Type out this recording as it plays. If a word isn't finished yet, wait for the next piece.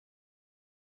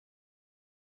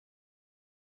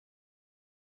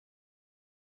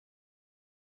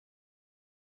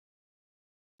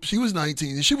She was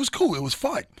 19 and she was cool. It was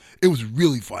fun. It was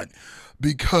really fun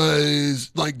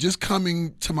because like just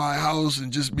coming to my house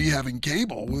and just me having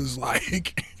cable was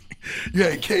like, you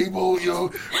had cable, you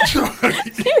know.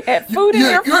 You had food in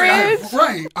your fridge.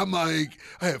 Right. I'm like,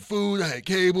 I had food, I had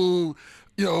cable,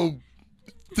 you know,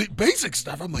 the basic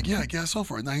stuff. I'm like, yeah, I guess so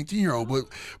for a 19-year-old.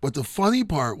 But the funny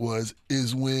part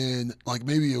is when like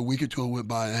maybe a week or two went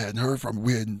by, I hadn't heard from her,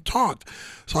 we hadn't talked.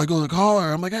 So I go to call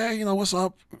her. I'm like, hey, you know, what's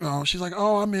up? She's like,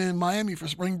 oh, I'm in Miami for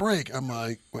spring break. I'm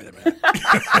like, wait a minute.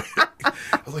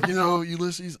 I was like, you know,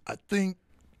 Ulysses, I think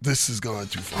this has gone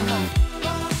too far.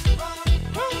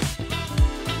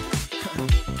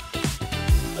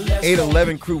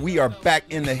 811 crew, we are back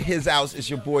in his house. It's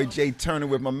your boy Jay Turner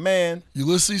with my man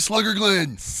Ulysses Slugger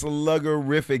Glenn.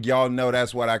 Sluggerific. Y'all know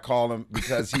that's what I call him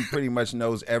because he pretty much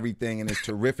knows everything and is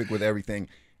terrific with everything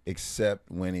except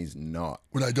when he's not.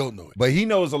 When I don't know it. But he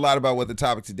knows a lot about what the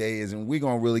topic today is, and we're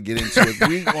going to really get into it.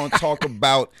 We're going to talk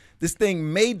about this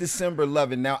thing, May December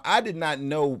Lovin. Now, I did not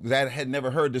know that. I had never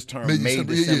heard this term, May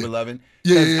December Lovin.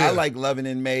 Because I like loving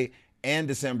in May and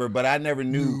December, but I never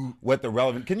knew what the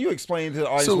relevant. Can you explain to the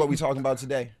audience what we're talking about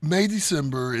today? May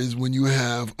December is when you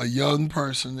have a young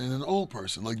person and an old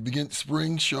person. Like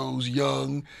spring shows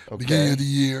young, beginning of the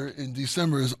year, and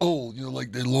December is old. You know,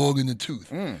 like they're long in the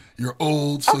tooth. You're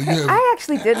old, so you have. I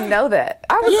actually didn't know that.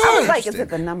 I was like, is it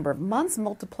the number of months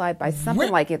multiplied by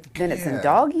something like it? Then it's in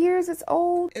dog years. It's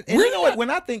old. And you know what? When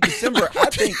I think December,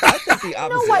 I think the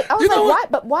opposite. No, wait. I was like, why?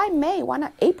 But why May? Why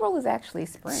not? April is actually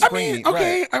spring. I mean,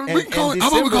 okay. Right. And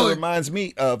December reminds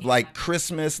me of like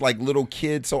Christmas, like little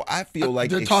kids. So I feel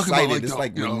like excited. Like it's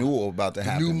like renewal about to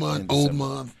happen. New month, old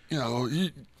month. You know.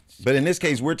 But in this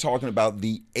case, we're talking about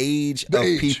the age of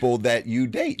people that you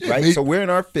date, right? So we're in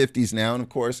our 50s now, and of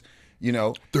course, you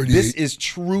know, 38. This is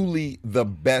truly the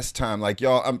best time. Like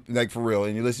y'all, I'm like for real.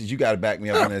 And Ulysses, you got to back me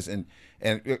up on this. And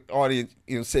audience,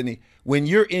 you know, Sydney, when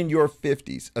you're in your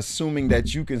 50s, assuming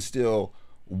that you can still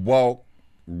walk,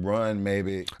 run,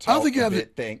 maybe. I don't think you have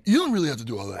to. You don't really have to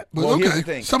do all that. But well, okay, here's the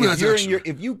thing. Some of that's extra.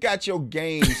 If you got your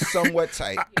game somewhat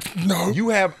tight, no, you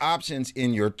have options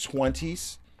in your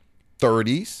 20s,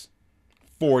 30s,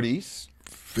 40s,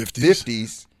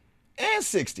 50s, and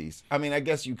 60s. I mean, I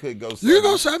guess you could go 70s. You could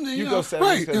go 70. You go 70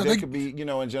 right. because there could be, you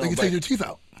know, in general. They can take their teeth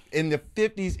out. In the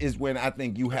 50s is when I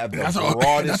think you have the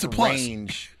broadest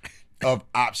range of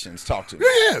options. Talk to me.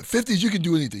 Yeah, 50s, you can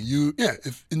do anything.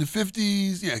 If in the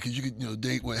 50s, because you could,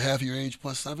 date half your age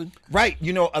plus 7. Right.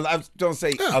 You know, I was going to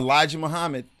say Elijah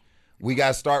Muhammad. We got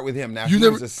to start with him. Now, he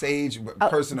was a sage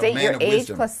person, a man of wisdom. Date your age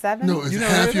plus 7? No, it's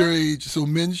half your age. So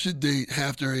men should date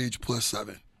half their age plus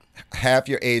 7. Half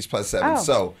your age plus 7. Oh.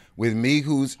 So with me,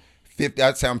 who's 50,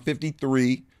 I'd say I'm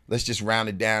 53. Let's just round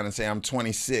it down and say I'm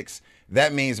 26.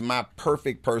 That means my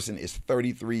perfect person is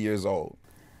 33 years old.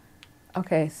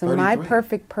 Okay, so 33. My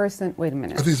perfect person. Wait a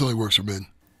minute. I think this only works for men.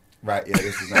 Right? Yeah,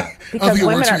 this is not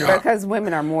because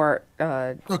women are more.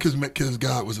 No, because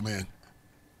God was a man.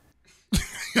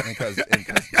 because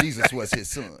Jesus was his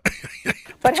son.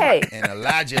 But hey, and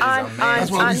Elijah is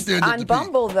a man. On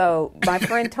Bumble, though, my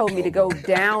friend told me to go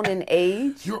down in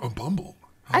age. You're on Bumble.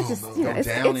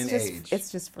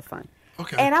 It's just for fun.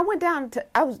 Okay. And I went down to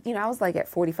I was like at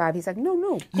 45. He's like,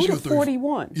 no, go to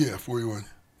 41. Yeah, 41.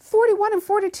 41 and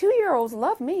 42-year-olds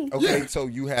love me. Okay, so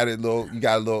you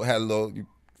you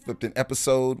flipped an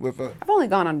episode with her. I've only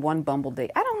gone on one Bumble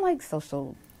date. I don't like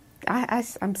social.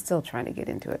 I'm still trying to get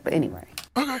into it, but anyway.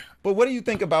 Okay. But what do you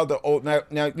think about the old now?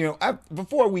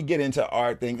 Before we get into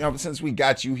our thing, since we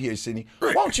got you here, Sydney,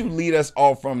 why don't you lead us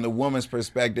all from the woman's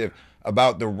perspective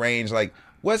about the range? Like,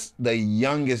 what's the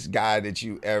youngest guy that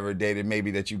you ever dated,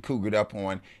 maybe that you cougared up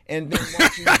on? And then why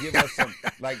don't you give us some,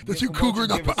 like, that you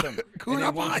cougared up on?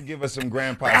 Why don't you give us some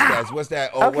grandpa stats? What's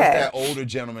that older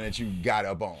gentleman that you got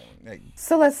up on? Like,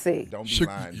 so let's see. Don't be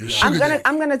lying.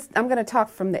 I'm gonna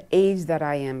talk from the age that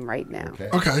I am right now.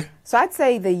 Okay. So I'd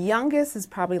say the youngest is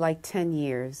probably like 10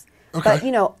 years. Okay. But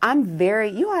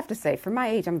you have to say, for my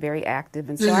age, I'm very active,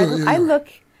 and so I look.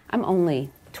 I'm only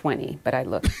 20, but I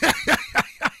look.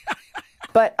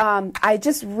 But I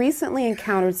just recently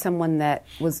encountered someone that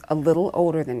was a little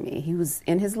older than me. He was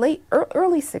in his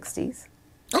early 60s.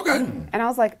 Okay. And I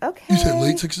was like, okay. You said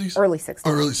late 60s? Early 60s.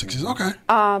 Oh, early 60s. Okay.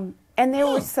 And there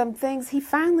were some things. He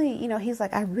finally, he's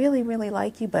like, I really, really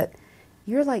like you, but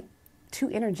you're like too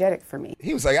energetic for me.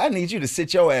 He was like, I need you to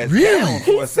sit your ass down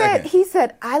for a second. He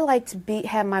said, I like to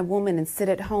have my woman and sit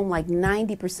at home like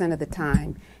 90% of the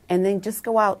time and then just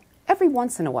go out every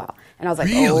once in a while. And I was like,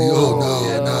 really?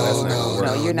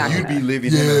 No, you're not. You'd be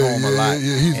living in the home a lot.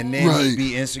 And then he'd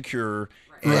be insecure.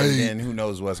 And then who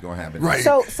knows what's going to happen. Right.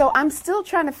 So I'm still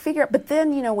trying to figure out. But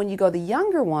then, when you go the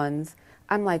younger ones,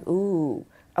 I'm like, ooh,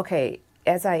 okay.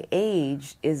 As I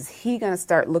age, is he going to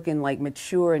start looking like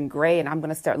mature and gray, and I'm going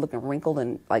to start looking wrinkled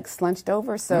and like slunched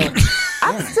over? So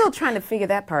I'm still trying to figure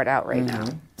that part out right now.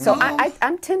 So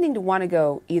I'm tending to want to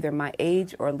go either my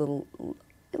age or a little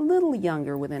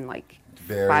younger within like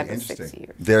 5 or 6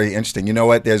 years. Very interesting. You know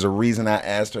what? There's a reason I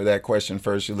asked her that question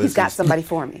first. He's got somebody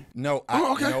for me. No,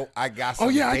 I got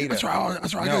some data. That's right.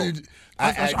 That's right. No,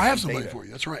 I have somebody for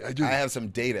you. That's right. I do. I have some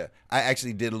data. I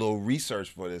actually did a little research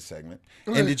for this segment.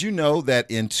 And did you know that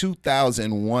in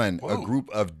 2001, a group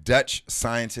of Dutch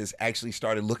scientists actually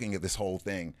started looking at this whole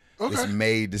thing, this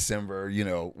May, December,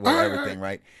 everything,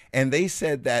 right? And they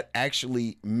said that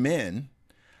actually men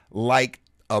like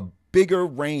a bigger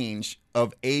range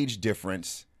of age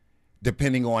difference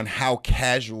depending on how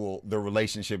casual the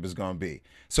relationship is going to be.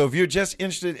 So if you're just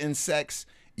interested in sex,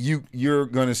 you're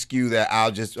going to skew that.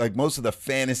 I'll just, like, most of the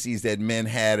fantasies that men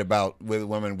had about with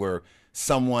women were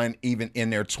someone even in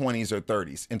their 20s or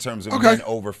 30s in terms of men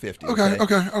over 50. Okay.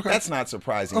 That's not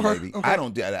surprising, maybe. I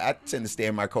don't do that. I tend to stay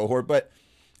in my cohort. But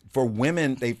for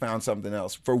women, they found something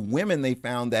else. For women, they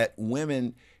found that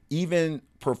women even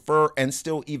prefer and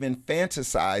still even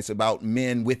fantasize about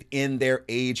men within their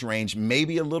age range,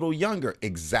 maybe a little younger.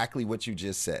 Exactly what you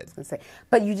just said.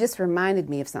 But you just reminded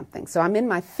me of something. So I'm in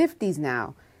my 50s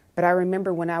now, but I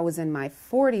remember when I was in my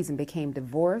 40s and became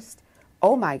divorced.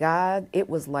 Oh my God, it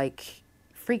was like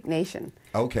Freak Nation.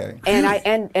 Okay.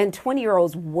 And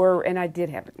 20-year-olds were, and I did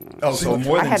have it. Oh, so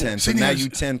more than 10. So now you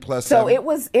 10 plus 7. So it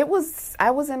was.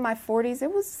 I was in my 40s.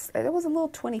 It was a little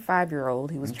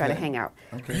 25-year-old who was trying to hang out.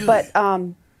 Okay. But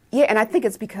yeah, and I think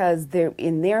it's because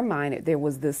in their mind there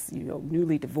was this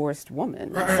newly divorced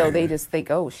woman, so they just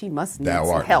think, oh, she must need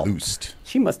some help. Loosed.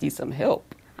 She must need some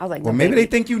help. I was like, well, maybe they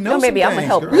think you know. No, maybe I'm gonna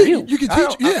help you. You can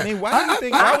teach. Yeah. I mean, why do you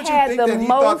think? Why would you think that he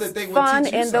thought that they would teach you something? I had the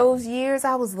most fun in those years.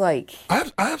 I was like, I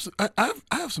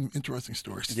have some interesting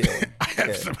stories. Yeah,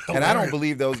 and I don't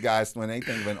believe those guys when they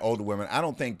think of an older women. I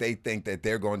don't think they think that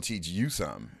they're going to teach you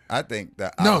something. I think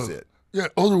the opposite. Yeah,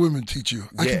 older women teach you.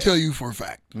 I can tell you for a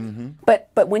fact. Mm-hmm.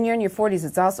 But when you're in your 40s,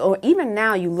 it's also, or even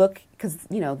now you look, because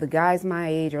the guys my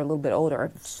age or a little bit older are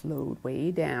slowed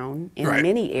way down in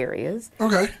many areas.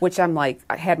 Okay. Which I'm like,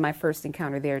 I had my first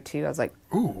encounter there too. I was like,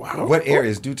 ooh, wow. What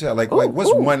areas? Do tell. Like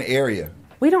what's one area?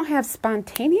 We don't have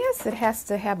spontaneous. It has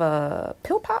to have a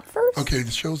pill pop first. Okay,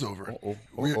 the show's over.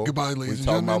 Goodbye, ladies and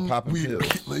gentlemen. Talking about popping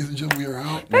pills. Ladies and gentlemen, we are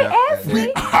out. They asked me.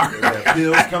 We are.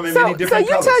 Pills come in many different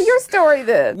colors. So you tell your story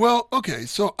then. Well, okay,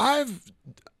 so I've,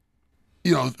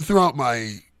 throughout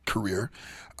my career,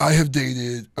 I have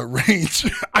dated a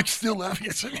range. I'm still laughing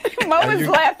at you. Mo is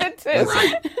laughing too.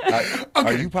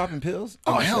 Are you popping pills?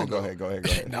 Oh, hell no. Go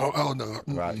ahead. No, oh no.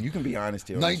 Right. You can be honest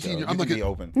here. 19. I'm looking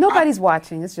open. Nobody's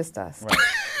watching. It's just us.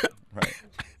 Right.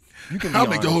 You can be I'll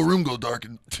honest. make the whole room go dark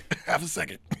in half a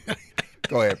second.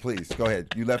 Go ahead, please. Go ahead.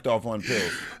 You left off on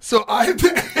pills. So I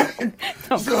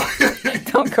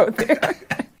don't go there.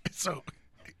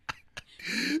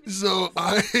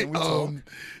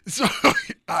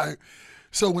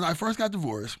 So when I first got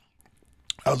divorced,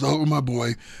 I was out with my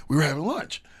boy. We were having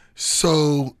lunch.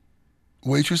 So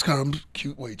waitress comes,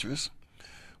 cute waitress.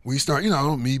 We start,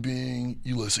 me being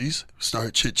Ulysses,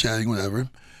 start chit-chatting, whatever.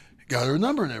 Got her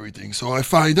number and everything. So I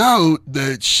find out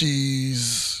that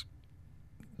she's,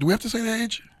 do we have to say the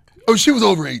age? Oh, she was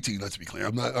over 18, let's be clear.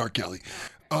 I'm not R. Kelly.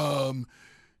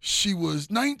 She was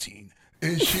 19.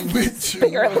 And she went to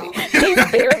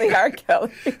he's barely R.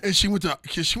 Kelly. And she went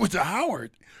to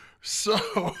Howard. So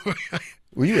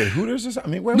were you at Hooters or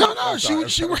something? I mean, where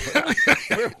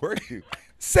were you?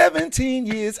 17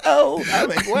 years old. I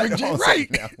mean, what? Right.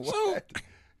 So,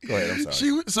 go ahead. I'm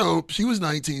sorry. She was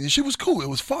 19 and she was cool. It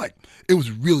was fun. It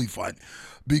was really fun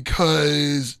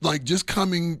because just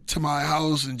coming to my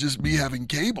house and just me having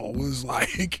cable was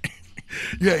like.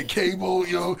 You had cable,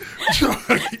 You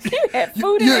had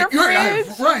food in your fridge.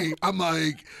 Right. I'm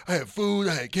like, I had food,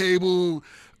 I had cable,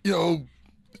 the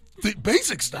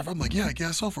basic stuff. I'm like, yeah, I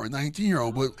guess so for a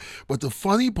 19-year-old. But the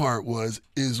funny part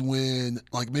is when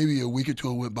maybe a week or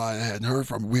two went by and I hadn't heard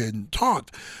from her. We hadn't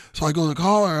talked. So I go to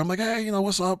call her. I'm like, hey,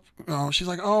 what's up? She's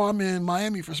like, oh, I'm in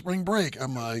Miami for spring break.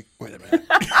 I'm like, wait a minute.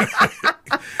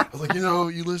 I was like,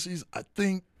 Ulysses, I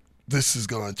think this has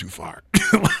gone too far.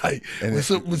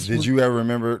 Did you ever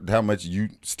remember how much you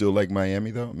still like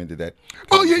Miami, though? I mean, did that?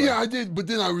 Oh, yeah, I did. But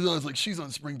then I realized, she's on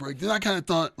spring break. Then I kind of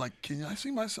thought, can I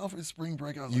see myself in spring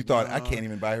break? I was you thought, I can't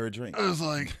even buy her a drink. I was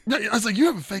like, you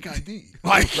have a fake ID.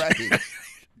 Right. I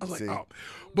was like, oh.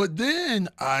 But then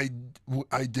I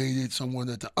dated someone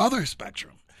at the other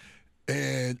spectrum.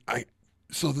 And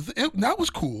that was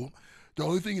cool. The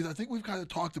only thing is, I think we've kind of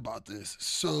talked about this.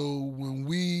 So when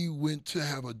we went to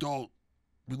have adult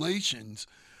relations,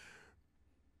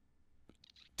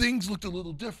 things looked a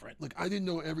little different. Like I didn't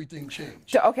know everything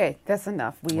changed. Okay, that's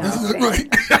enough. We understand. Right.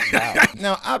 Wow.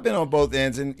 Now I've been on both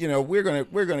ends, and we're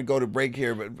gonna go to break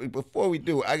here. But before we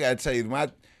do, I gotta tell you,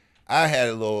 I had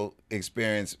a little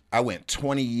experience. I went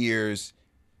 20 years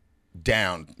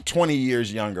down, 20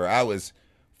 years younger. I was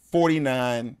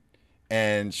 49,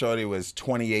 and Shorty was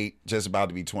 28, just about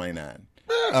to be 29.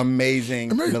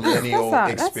 Amazing millennial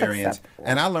experience.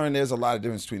 And I learned there's a lot of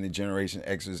difference between the Generation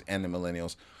Xers and the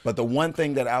millennials. But the one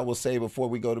thing that I will say before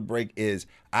we go to break is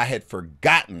I had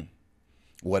forgotten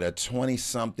what a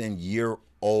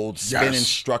 20-something-year-old spin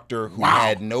instructor who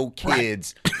had no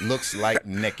kids looks like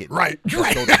naked. Right.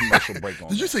 Let's go to commercial break on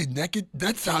Did you say naked?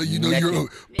 That's how you know you're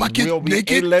bucket will be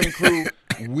naked. 11 crew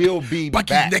will be bucket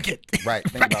back. naked. Right.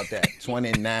 Think about that.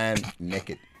 29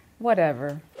 naked.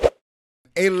 Whatever.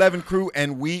 811 crew,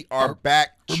 and we are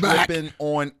back back. tripping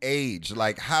on age.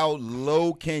 Like, how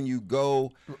low can you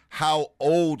go? How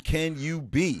old can you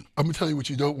be? I'm gonna tell you what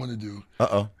you don't want to do.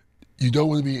 Uh-oh. You don't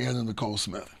want to be Anna Nicole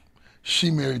Smith. She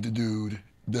married the dude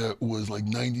that was like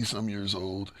 90-some years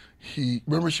old.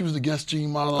 Remember she was the Guess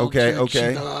Jean model. Okay. She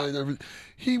died.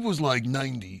 He was like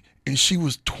 90, and she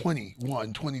was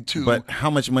 21, 22. But how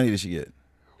much money did she get?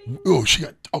 Oh, she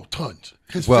got tons.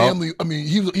 His family. I mean,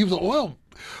 he was an oil.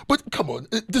 But come on,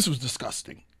 this was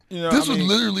disgusting. This was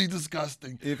literally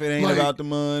disgusting. If it ain't about the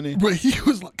money. But he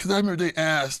was like, because I remember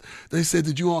they said,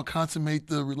 did you all consummate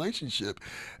the relationship?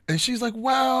 And she's like,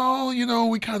 well,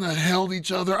 we kind of held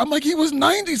each other. I'm like, he was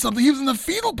 90-something. He was in the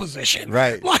fetal position.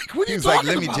 Right. Like, what are you He was talking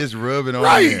like, about? let me just rub it on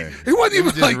there. It wasn't even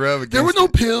just like, rub there were no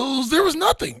it. pills. There was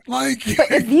nothing. Like,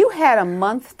 But if you had a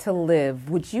month to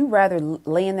live, would you rather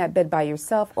lay in that bed by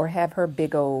yourself or have her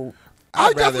big old...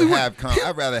 I'd rather have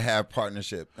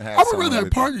partnership. I would rather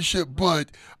have partnership, but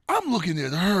I'm looking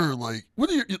at her like,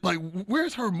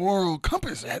 where's her moral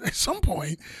compass at some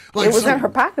point? Like, it was in her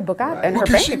pocketbook and her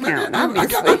bank account,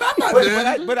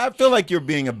 obviously. But I feel like you're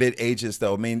being a bit ageist,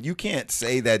 though. I mean, you can't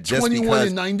say that just 21 because.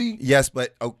 and 90? Yes,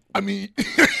 but. I mean,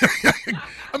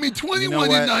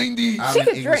 21 and 90. She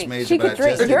could drink. She could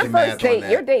drink. Your first date,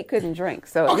 your date couldn't drink.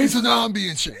 So okay, so now I'm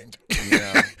being shamed.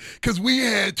 Because we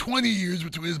had 20 years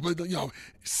between us, but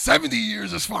 70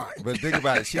 years is fine. But think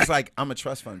about it. She's like, I'm a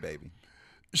trust fund baby.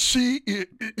 She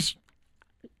is.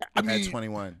 I mean, at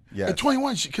 21, yes. At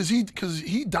 21, because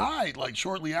he died like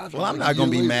shortly after. Well, I'm not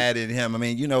gonna be mad at him. I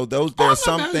mean, there are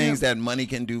some things that money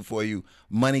can do for you.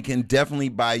 Money can definitely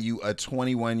buy you a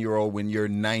 21-year-old when you're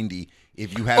 90.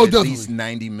 If you have at least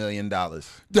 $90 million.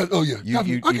 Oh yeah, I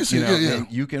can see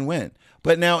it. You can win.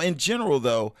 But now, in general,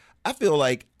 though, I feel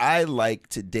like I like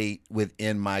to date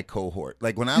within my cohort.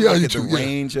 Like when I look at the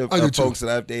range of folks that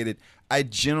I've dated, I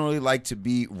generally like to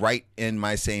be right in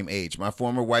my same age. My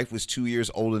former wife was 2 years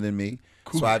older than me.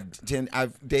 Cool. So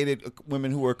I've dated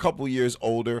women who were a couple years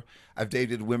older. I've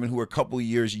dated women who were a couple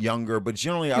years younger. But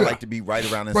generally, I like to be right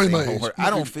around the same cohort. I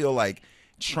don't feel like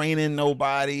training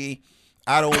nobody.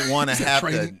 I don't want to have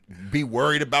to be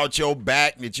worried about your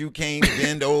back that you can't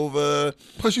bend over.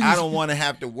 I don't want to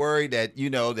have to worry that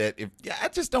I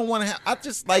just don't want to have. I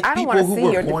just like people who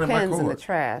were born in my cohort. I don't want to see your depends in the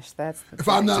trash. That's the if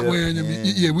I'm not wearing them.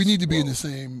 We need to be in the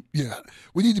same. Yeah,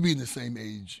 we need to be in the same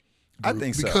age. I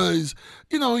think so. Because,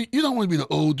 you don't want to be the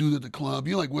old dude at the club.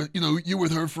 You're like, you're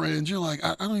with her friends. You're like,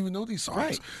 I don't even know these songs.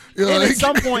 Right. And at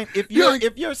some point, if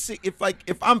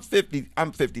I'm 50,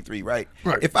 I'm 53, right?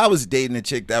 Right. If I was dating a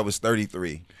chick that was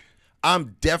 33,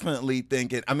 I'm definitely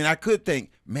thinking, I could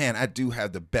think, man, I do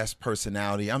have the best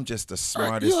personality. I'm just the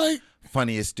smartest,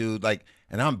 funniest dude.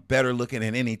 And I'm better looking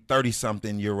than any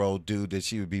 30-something-year-old dude that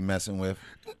she would be messing with.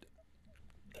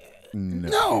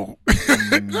 No.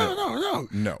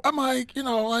 No. I'm like,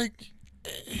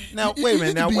 Now, wait a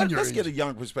minute. Now, let's get a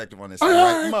young perspective on this.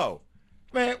 Right? Mo,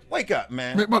 man, wake up,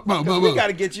 man. Mo. We got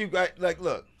to get you,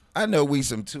 look. I know we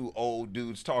some two old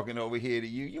dudes talking over here to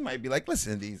you. You might be like,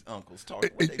 listen to these uncles talking.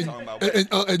 What they talking about?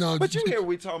 But you hear what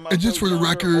we talking about. And just for the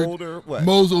record, older,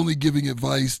 Mo's only giving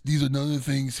advice. These are none of the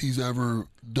things he's ever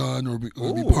done or be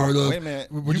part of. Wait a minute.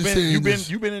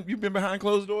 You've been behind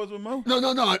closed doors with Mo?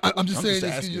 No. I'm just saying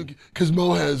this because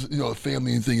Mo has a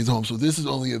family and things at home. So this is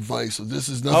only advice. So this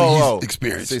is nothing he's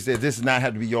experienced. So this does not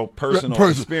have to be your personal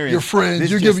experience. Your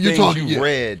friends. You're talking. You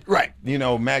read. Right.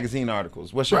 Magazine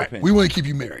articles. What's your opinion? We want to keep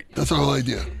you married. That's our whole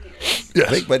idea.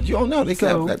 Yes. But you don't know. They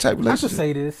have that type of relationship. I should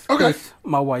say this. Okay.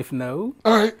 My wife knows.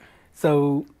 All right.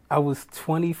 So I was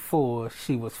 24.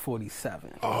 She was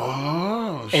 47.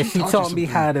 Oh. And she taught me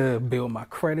how to build my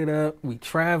credit up.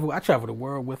 I travel the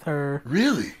world with her.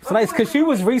 Really? So nice because she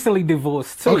was recently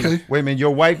divorced too. Okay. Wait a minute.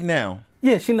 Your wife now?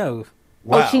 Yeah, she knows.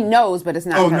 Wow. Oh, she knows, but it's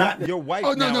not. Oh, her. not your wife.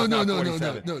 Oh, now no, is no, not no,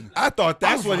 47. no. I thought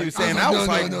that's what he was saying. I was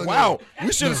like, wow,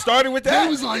 we should have started with that. They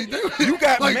was like, you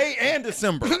got like, May and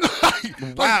December.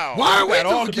 like, Wow. why are you we got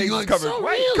all the talking bases like covered? so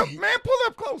Right. really? Man, pull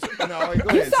up closer. No, go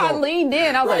You ahead. saw So, it leaned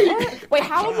in. I was like, what? Wait,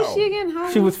 how old was she again?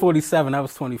 How She old? was 47. I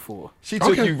was 24. she took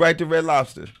Okay. you right to Red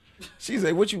Lobster. She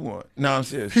said, what you want? No, I'm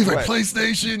serious. He's like What?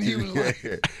 PlayStation. He was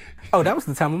like, Oh, that was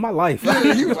the time of my life.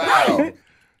 yeah, he was Wow.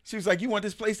 She was like, you want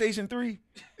this PlayStation 3?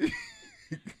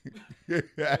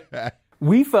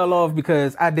 We fell off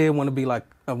because I did want to be like,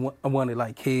 I wanted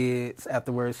like kids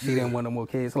afterwards. She didn't want no more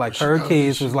kids. Like her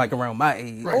kids was like around my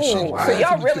age. Right, Oh, I so had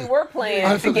y'all to really be- were I playing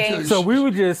had the to game. tell So we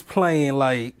were just playing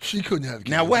like, She couldn't have kids.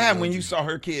 Now, what happened when you saw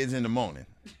her kids in the morning?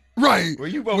 Right. Were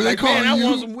you both When they like, man, I calling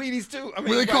want you- some Wheaties too? I mean,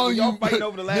 When they calling y'all you fighting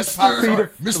over the last Mr. pop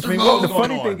tart. Mr. Mo, the going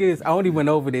funny on? thing is, I only went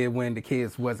over there when the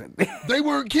kids wasn't there. They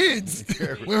weren't kids. When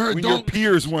her When your adult,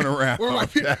 peers went around.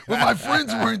 when my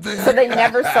friends weren't there. So they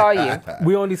never saw you.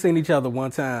 We only seen each other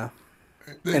one time.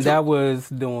 They And took- that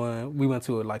was we went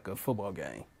to like a football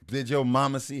game. Did your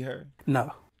mama see her?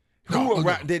 No. Who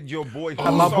around, did your boy?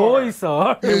 Who My saw boys her?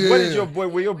 saw her. And what did yeah. your boy?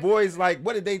 Were your boys like?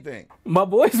 What did they think? My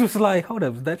boys was like, hold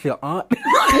up, is that your aunt?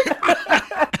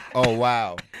 Oh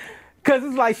wow! Because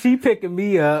it's like she picking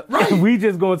me up. Right. And we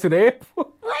just going to the airport.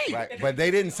 Right, but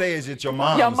they didn't say is it your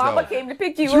mom? Your mama came to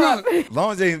pick you up.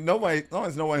 Long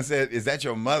as no one said is that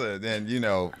your mother, then you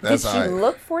know Did that's she all right.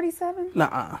 look 47?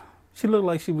 Nuh-uh. She looked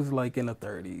like she was like in her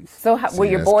 30s. So were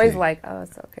your that's boys key. like, oh,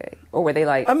 it's okay? Or were they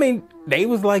like, I mean, they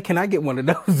was like, can I get one of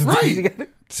those? Right.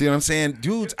 See what I'm saying,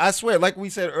 dudes? I swear, like we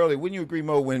said earlier, wouldn't you agree,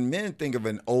 Mo? When men think of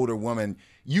an older woman,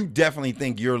 you definitely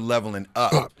think you're leveling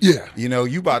up. Yeah. You know,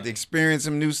 you about to experience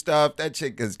some new stuff. That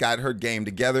chick has got her game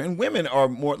together. And women are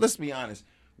more, let's be honest,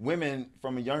 women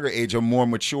from a younger age are more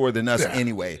mature than us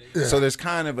anyway. Yeah. So there's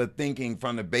kind of a thinking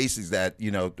from the basics that,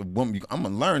 you know, the woman, I'm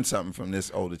going to learn something from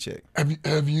this older chick.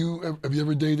 Have you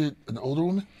ever dated an older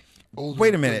woman? Older,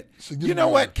 Wait a minute. significantly You know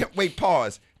older. what? Wait,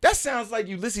 pause. That sounds like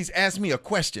Ulysses asked me a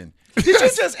question. Did you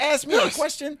just ask me a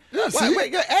question? Yeah, Wait, see?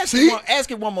 wait, See? ask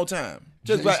it one more time.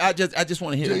 Jason- I just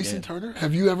want to hear it Jason again. Turner,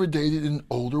 have you ever dated an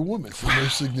older woman? Somebody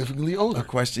significantly older.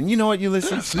 Question. You know what,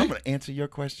 Ulysses? Yeah, see? I'm going to answer your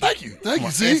question. Thank you. I'm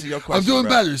gonna See, answer your question, I'm doing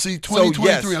bro. better. See, So,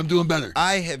 2023, yes, I'm doing better.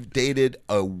 I have dated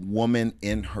a woman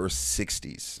in her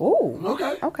 60s. ooh,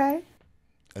 Okay. okay.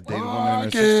 I dated a woman in her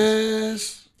 60s.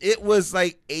 Marcus. It was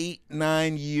like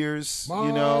 8-9 years,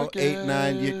 you know,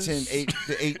 8-9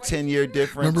 year, 10 year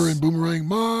difference. Remember in Boomerang,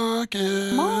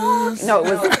 Marcus. No,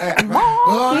 it was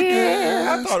Marcus.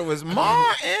 I thought it was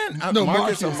Martin. No,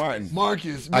 Marcus or Martin?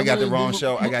 Marcus. I got the Remember wrong in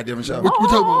show. I got a different show. We're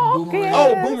talking about Boomerang.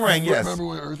 Oh, Boomerang, yes. Remember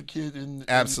when Eartha Kitt and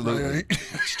Absolutely. Right?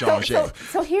 Strong shit.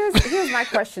 So here's my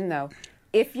question though.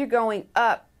 If you're going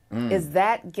up, is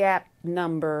that gap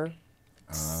number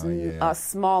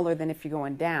smaller than if you're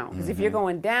going down? Because if you're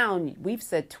going down, we've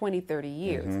said 20, 30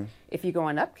 years. If you're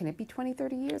going up, can it be 20,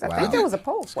 30 years? I think there was a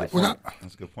poll question.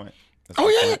 That's a good point. Oh,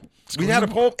 yeah. We had a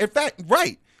poll. In fact,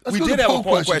 right. Let's We go to did have a poll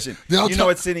poll question. question. Then I'll You tell- know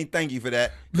what, Sydney? Thank you for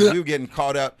that. 'Cause we were getting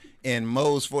caught up in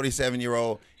Mo's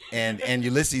 47-year-old and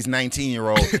Ulysses'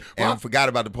 19-year-old and forgot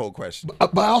about the poll question.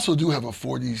 But I also do have a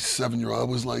 47-year-old. I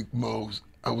was like Mo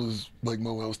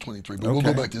when I was 23. But we'll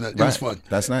go back to that. It was fun.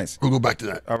 That's nice. We'll go back to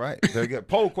that. All right. Very good.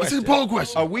 Poll question. It's a poll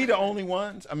question. Are we the only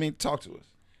ones? I mean, talk to us.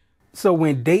 So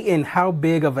when dating, how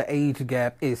big of an age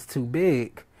gap is too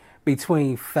big?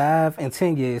 Between 5 and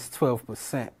 10 years,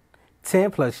 12%.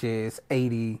 10 plus years,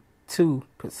 82%,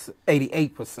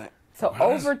 88%. So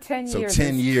over 10 So years.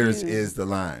 10 years too- is the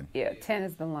line. Yeah, 10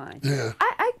 is the line. Yeah.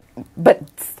 But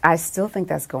I still think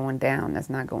that's going down. That's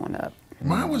not going up.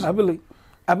 Mine was I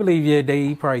believe, yeah,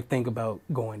 they probably think about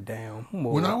going down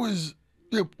more. when I was.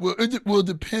 Yeah, well, it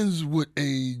depends what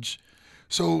age.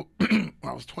 So when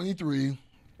I was 23,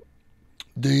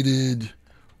 dated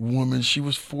woman. She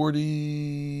was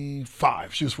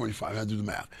 45. She was 45. I had to do the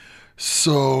math.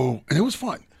 So, and it was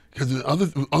fun because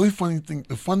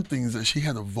the fun thing is that she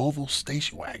had a Volvo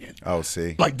station wagon. Oh,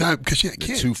 see. Like that because she had The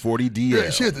kids. 240 DL. Yeah,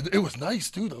 she had it was nice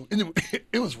too though, and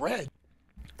it was red.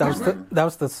 That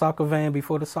was the soccer van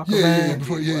before the soccer Yeah,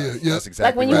 van. yeah. That's exactly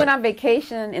Like when you right. went on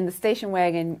vacation in the station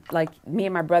wagon, like me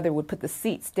and my brother would put the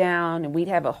seats down and we'd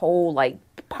have a whole like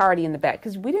party in the back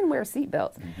because we didn't wear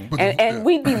seatbelts. And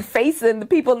we'd be facing the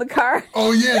people in the car.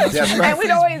 Oh yeah, That's right. And we'd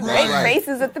always Right. make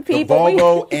faces at the The people.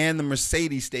 Volvo and the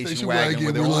Mercedes station Station wagon wagon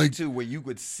were the were only like- two where you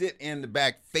could sit in the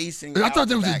back facing. And I out thought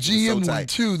there was the a back. It GM so one tight.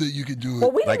 too that you could do it.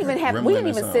 Well, we Like didn't even Gremlin we didn't or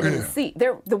even something. sit in the Yeah. seat.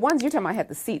 The ones you're talking about had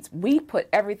the seats. We put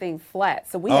everything flat.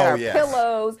 So we had our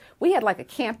pillows. We had like a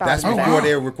camp out. That's before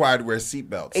they were required to wear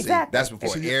seatbelts. Exactly. See, that's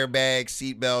before airbags,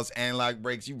 seatbelts, analog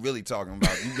brakes. You really talking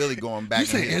about? You really going back? You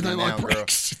say analog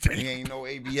brakes? He ain't no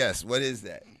ABS. What is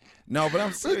that? No, but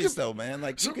I'm serious though, man.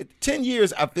 Like, you could 10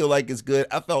 years. I feel like it's good.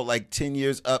 I felt like 10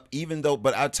 years up, even though.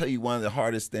 But I'll tell you one of the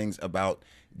hardest things about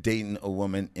dating a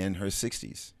woman in her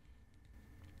 60s.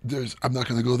 I'm not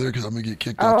going to go there because I'm going to get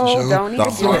kicked off the show. Don't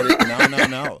even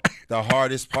No. The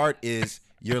hardest part is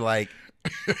you're like,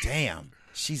 damn,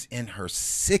 she's in her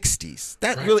 60s.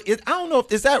 That really, I don't know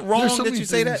if, is that wrong that you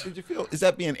say that? Did you feel, is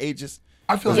that being ageist?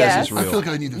 I feel like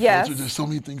I need to filter. There's so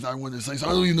many things I want to say, so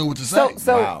I don't even know what to say.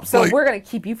 So like, we're going to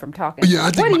keep you from talking. Yeah,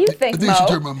 what do you think, I think Mo? you should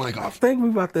turn my mic off. I think we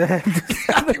about to have this.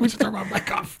 I think we should turn my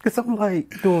mic off. Because I'm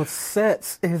like, doing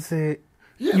sets, is it,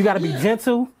 you got to be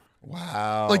gentle?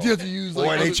 Wow. Like you have to use like,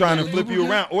 or are they trying to flip you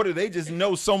around? Or do they just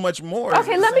know so much more?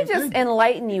 Okay, let me just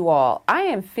enlighten you all. I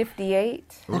am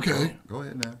 58. Okay. Go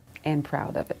ahead now. And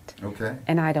proud of it. Okay.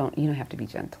 And you don't have to be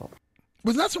gentle.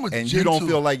 But not so much and gentle. You don't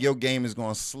feel like your game is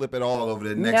going to slip at all over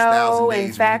the next 1,000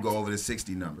 days when you go over the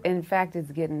 60 number? In fact, it's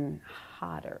getting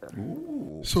hotter.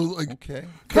 Ooh. So like, okay.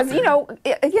 Because,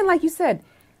 again, like you said,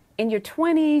 in your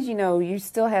 20s, you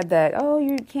still had that,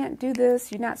 you can't do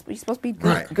this. You're supposed to be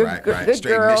good, good straight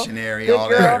girl. Missionary, good all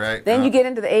girl. that, right? Then you get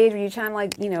into the age where you're trying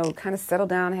to kind of settle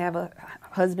down, have a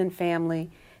husband,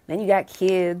 family. Then you got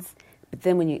kids. But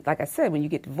then when you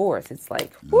get divorced, it's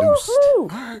like,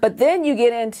 woohoo. But then you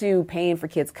get into paying for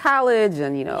kids' college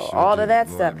and, all of that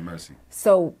stuff. Mercy.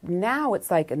 So now it's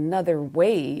like another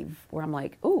wave where I'm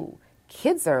like, ooh,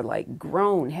 kids are like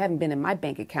grown, haven't been in my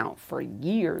bank account for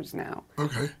years now.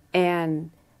 Okay.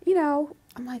 And,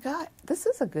 I'm like, God, this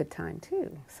is a good time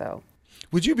too. So,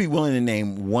 would you be willing to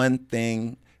name one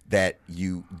thing that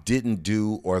you didn't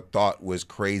do or thought was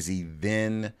crazy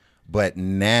then, but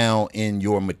now in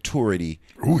your maturity,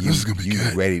 you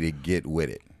ready to get with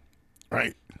it?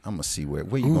 Right. I'm gonna see where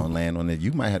you gonna land on it.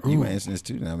 You might have you answer this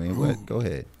too. I mean, what? Go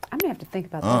ahead. I'm gonna have to think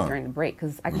about that during the break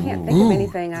because I can't think of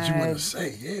anything you want to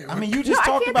say. Yeah. I mean, you just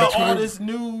talked about all this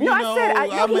new. He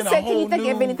said, can you think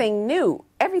of anything new?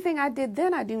 Everything I did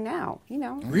then, I do now.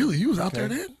 Really, you was out there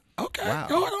then? Okay. Wow.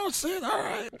 Go on, Sid. All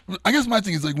right. I guess my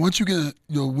thing is like once you get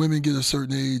women get a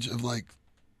certain age of like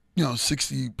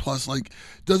 60 plus, like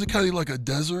does it kind of like a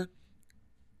desert?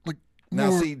 Like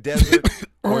now, see, desert,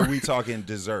 or are we talking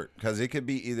dessert? Because it could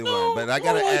be either one. But I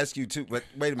gotta ask you too. But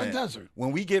wait a minute. Desert.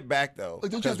 When we get back though,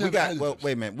 because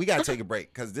wait a minute. We gotta take a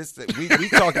break because we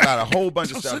talked about a whole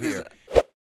bunch of stuff here.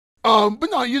 But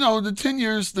no, the 10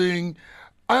 years thing,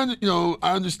 I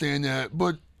understand that,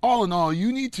 but all in all,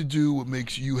 you need to do what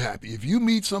makes you happy. If you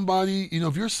meet somebody,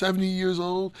 if you're 70 years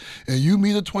old and you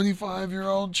meet a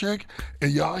 25-year-old chick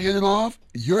and y'all hit it off,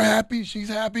 you're happy, she's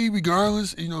happy,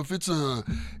 regardless. If it's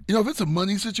a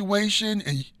money situation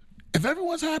and if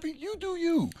everyone's happy, you do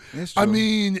you. That's true. I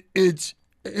mean, it's.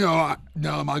 Now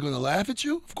am I going to laugh at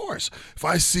you? Of course. If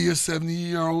I see a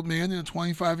 70-year-old man and a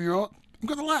 25-year-old. I'm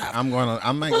gonna laugh. I'm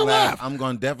gonna laugh. I'm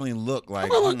gonna definitely look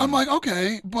like. I'm like,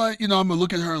 okay, but I'm gonna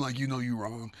look at her like you're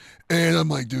wrong, and I'm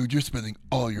like, dude, you're spending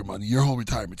all your money. Your whole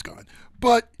retirement's gone.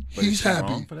 But he's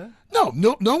happy. Wrong for that?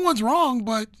 No one's wrong,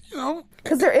 but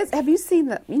because there is. Have you seen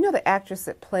the actress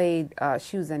that played?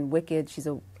 She was in Wicked. She's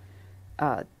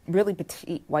a really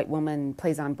petite white woman,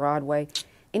 plays on Broadway.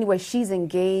 Anyway, she's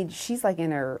engaged. She's like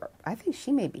in her, I think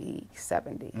she may be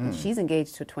 70. And she's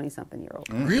engaged to a 20-something-year-old.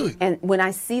 Really? And when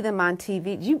I see them on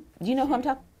TV, do you know who I'm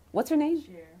talking? What's her name?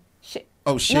 Cher.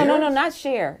 Oh, Cher? No, not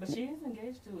Cher. But she is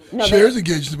engaged to it. No, Cher's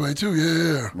engaged to somebody too.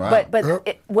 Yeah. Wow.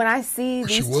 But when I see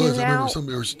these two now,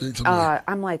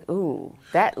 I'm like, ooh,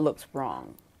 that looks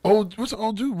wrong. What's the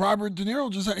old dude? Robert De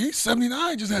Niro he's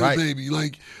 79, just had a baby.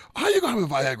 Like, how you gonna have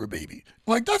a Viagra baby?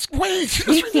 Like, that's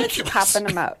ridiculous. He keeps popping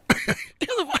them up. He's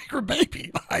a Viagra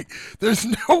baby. Like, there's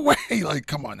no way. Like,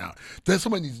 come on now.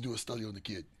 Somebody needs to do a study on the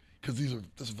kid because this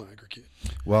is a Viagra kid.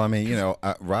 Well, I mean,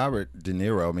 Robert De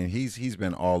Niro. I mean, he's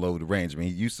been all over the range. I mean,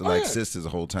 he used to like sisters the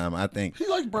whole time. I think he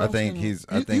likes brown skin. he's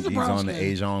on the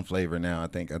Asian flavor now. I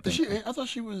think. I thought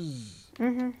she was.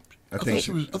 Mm-hmm. I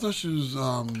thought she was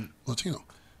Latino.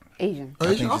 Asian.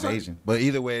 I think she's Asian. But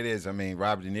either way it is, I mean,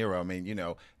 Robert De Niro, I mean,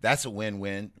 that's a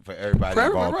win-win for everybody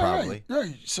involved, probably.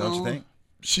 Right. So, don't you think?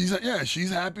 She's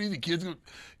happy. The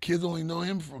kids only know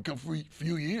him for a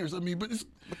few years. I mean, but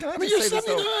you're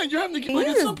 79. You're having to get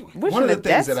at some point. One of the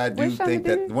things that I do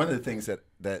think one of the things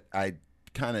that I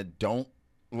kind of don't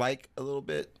like a little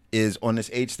bit is on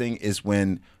this age thing is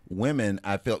when women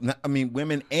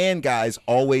and guys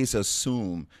always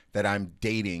assume that I'm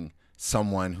dating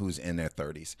someone who's in their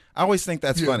 30s. I always think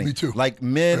that's funny. Me too. Like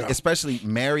men, especially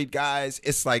married guys,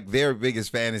 it's like their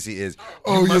biggest fantasy is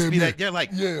you must be that. They're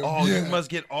like, you must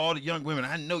get all the young women.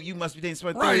 I know you must be dating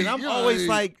somebody. Right, and I'm always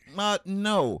like,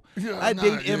 no. I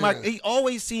date he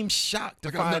always seems shocked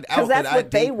to find out because that's what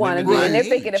they want to do, and they're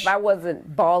thinking if I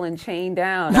wasn't ball and chain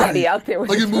down, I'd be out there with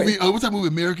like a movie. What's that movie,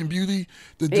 American Beauty?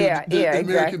 American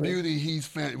exactly. Beauty. He's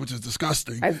which is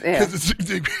disgusting. But he's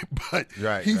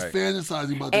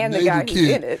fantasizing about the neighbor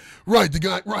kid. Right, the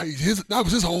guy. Right, that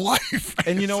was his whole life.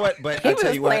 And you know what? But he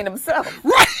was playing himself.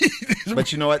 Right.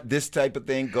 But you know what? This type of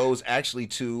thing goes actually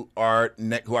to our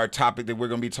topic that we're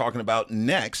going to be talking about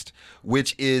next,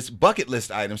 which is bucket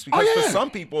list items. Because for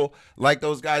some people, like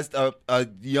those guys, a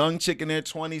young chick in their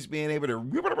 20s being able to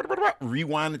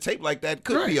rewind the tape like that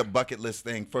could be a bucket list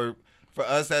thing. For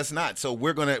us, that's not. So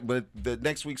we're going to, with the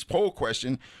next week's poll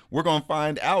question, we're going to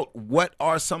find out what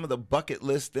are some of the bucket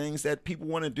list things that people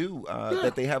want to do,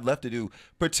 that they have left to do,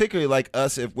 particularly like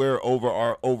us if we're in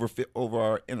our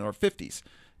 50s.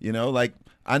 You know, like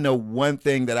I know one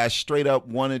thing that I straight up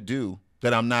want to do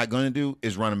that I'm not going to do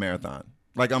is run a marathon.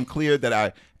 Like I'm clear that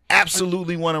I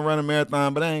absolutely want to run a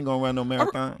marathon, but I ain't gonna run no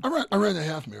marathon. I ran a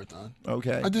half marathon.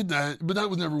 Okay, I did that, but that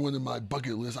was never one of my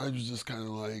bucket lists. I was just kind of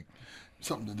like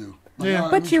something to do. Like, yeah,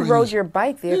 but you rode your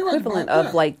bike, the equivalent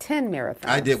of like 10 marathons.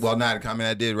 I did. Well, not a comment.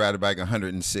 I did ride a bike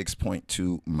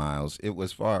 106.2 miles. It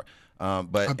was far.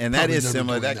 And that is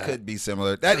similar. That could be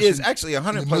similar. That is actually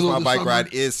 100 plus mile bike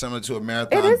ride is similar to a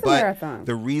marathon. It is a marathon.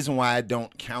 The reason why I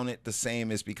don't count it the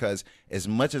same is because as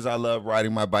much as I love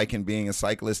riding my bike and being a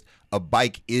cyclist, a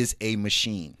bike is a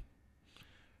machine.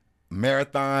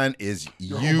 Marathon is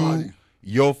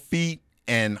your feet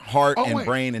and heart and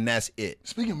brain, and that's it.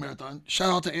 Speaking of marathon,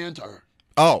 shout out to Antar.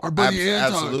 Oh, our buddy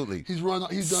Antar. Absolutely. He's done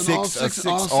all six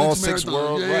marathons.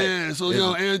 World. Yeah, right. So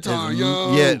Antar,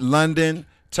 Yeah, London,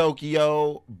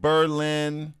 Tokyo,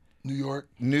 Berlin, New York,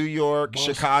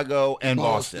 Boston, Chicago, and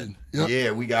Boston. Yep.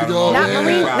 Yeah, we got them all.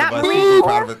 Not Marine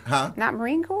Corps? Huh? Not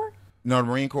Marine Corps? No, the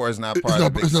Marine Corps is not part of the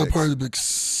Big Six. It's not part of the Big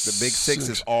Six. The Big Six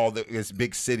is it's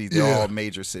big cities. They're all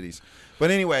major cities. But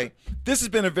anyway, this has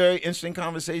been a very interesting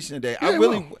conversation today. I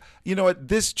really, you know what,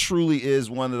 this truly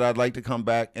is one that I'd like to come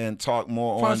back and talk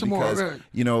more on because,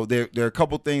 you know, there are a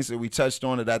couple things that we touched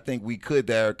on that I think we could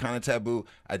that are kind of taboo.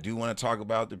 I do want to talk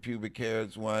about the pubic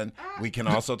hairs one. We can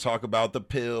also talk about the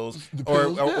pills,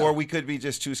 or we could be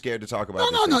just too scared to talk about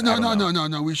this.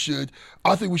 No, we should.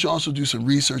 I think we should also do some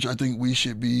research. I think we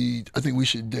should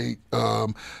date a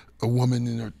woman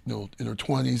in her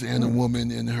 20s and a woman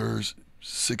in her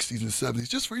 60s and 70s,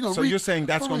 just for So you're saying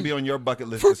that's going to be on your bucket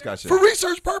list discussion for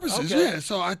research purposes? Okay. Yeah.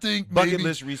 So I think bucket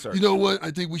list research. You know what?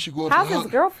 I think we should go up. How's his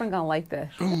girlfriend going to like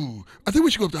this? Ooh, I think we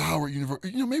should go up to Howard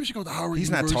University. You know, maybe we should go to Howard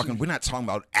University. We're not talking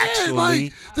about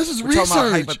actually. This is research. Talking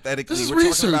about hypothetically. This is we're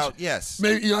research. Talking about,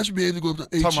 maybe I should be able to go up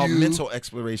to HU. Talking about mental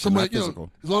exploration, not physical.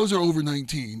 As long as they're over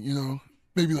 19, you know,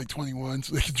 maybe like 21,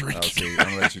 so they can drink. I'll see. I'm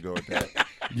gonna let you go with that.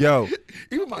 Yo,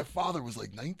 even my father was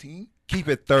like 19. Keep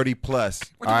it 30 plus.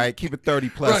 All right, keep it 30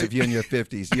 plus if you're in your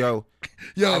 50s. Yo,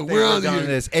 we're out of here.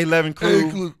 This A11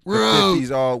 crew. We're out.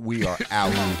 50s all. We are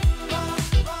out.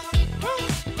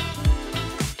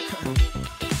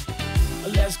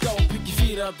 Let's go, pick your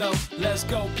feet up though. Let's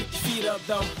go, pick your feet up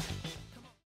though.